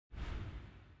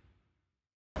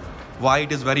why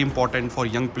it is very important for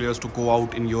young players to go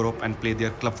out in Europe and play their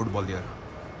club football there?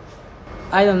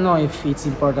 I don't know if it's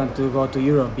important to go to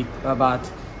Europe, but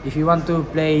if you want to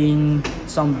play in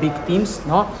some big teams,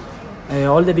 no,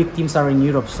 all the big teams are in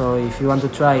Europe. So if you want to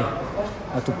try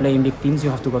to play in big teams, you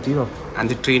have to go to Europe. And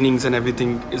the trainings and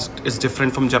everything is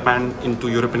different from Japan into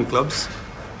European clubs?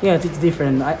 Yes, it's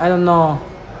different. I don't know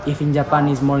if in Japan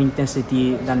is more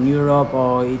intensity than Europe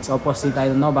or it's opposite. I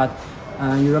don't know, but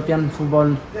European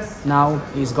football now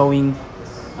is going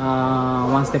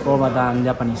one step over than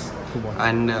Japanese football.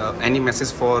 And any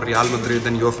message for Real Madrid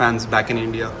and your fans back in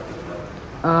India?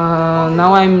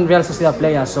 Now I'm Real Sociedad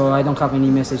player, so I don't have any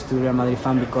message to Real Madrid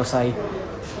fan because I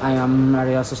am a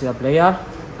Real Sociedad player.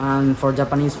 And for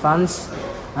Japanese fans,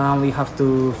 we have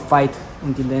to fight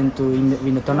until then to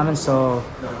win the tournament. So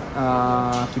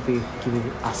keep it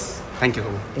us. Thank you.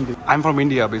 Thank you. I'm from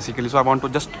India basically, so I want to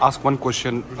just ask one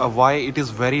question: why it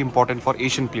is very important for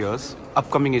Asian players,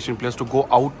 upcoming Asian players, to go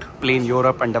out, play in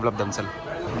Europe and develop themselves?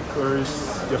 Because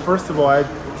first of all, I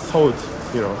thought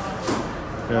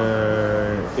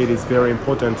it is very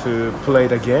important to play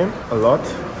the game a lot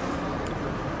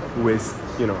with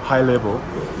high level.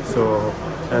 So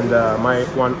and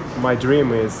my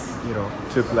dream is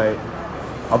to play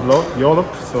abroad,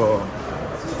 Europe. So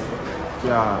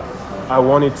yeah, I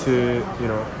wanted to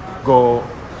go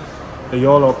to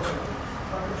Europe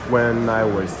when I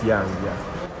was young. Yeah.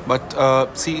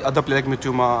 But see other players like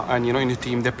Mitoma and in the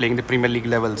team they're playing the Premier League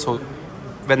level. So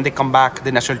when they come back,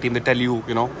 the national team, they tell you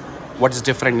what is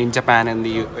different in Japan and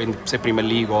in say Premier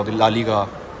League or the La Liga.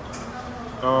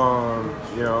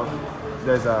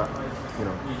 There's a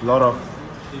lot of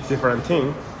different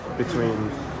things between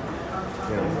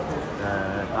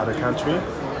other country.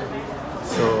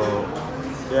 So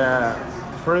yeah,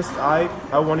 first I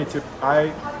want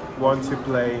to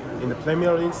play in the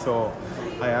Premier League. So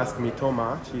I asked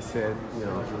Mitoma. She said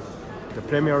the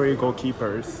Premier League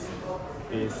goalkeepers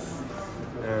is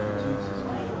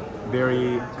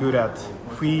very good at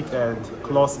feet and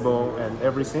crossbow and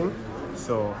everything.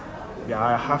 So yeah,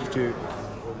 I have to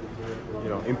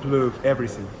improve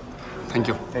everything. Thank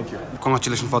you. Thank you.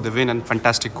 Congratulations for the win and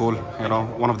fantastic goal.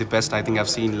 One of the best I think I've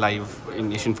seen live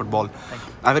in Asian football.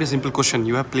 I have a very simple question.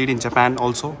 You have played in Japan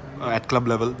also at club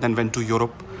level, then went to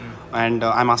Europe. And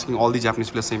I'm asking all the Japanese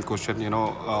players the same question.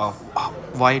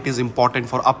 Why it is important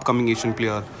for upcoming Asian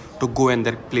player to go and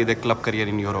play their club career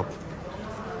in Europe?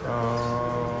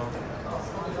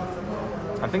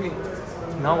 I think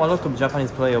now a lot of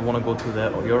Japanese players want to go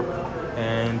to Europe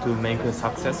and to make a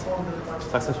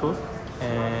successful.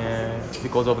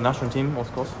 Because of national team,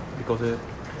 of course. Because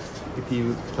if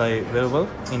you play very well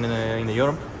in the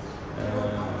Europe,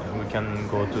 we can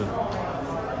go to.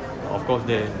 Of course,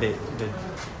 the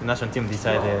national team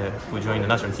decide who join the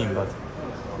national team, but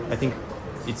I think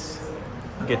it's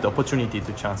get the opportunity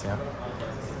to chance.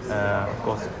 Yeah. Of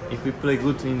course, if we play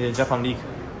good in the Japan league,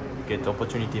 get the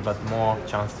opportunity, but more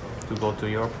chance to go to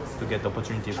Europe to get the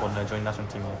opportunity for the join national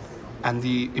team. Yeah. And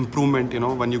the improvement,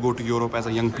 when you go to Europe as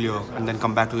a young player and then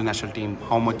come back to the national team,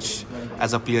 how much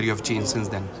as a player you have changed since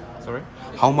then? Sorry?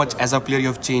 How much as a player you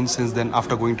have changed since then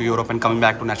after going to Europe and coming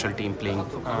back to national team playing?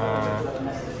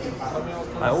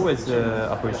 I always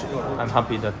appreciate. I'm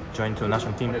happy that joined to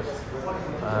national team.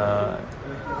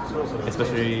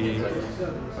 Especially,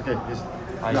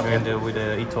 I joined with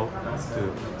Ito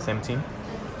to same team,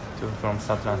 from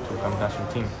Satran to come national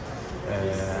team.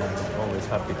 I'm always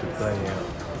happy to play.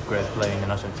 Great play in the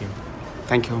national team.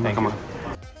 Thank you, Thank you. Nakama.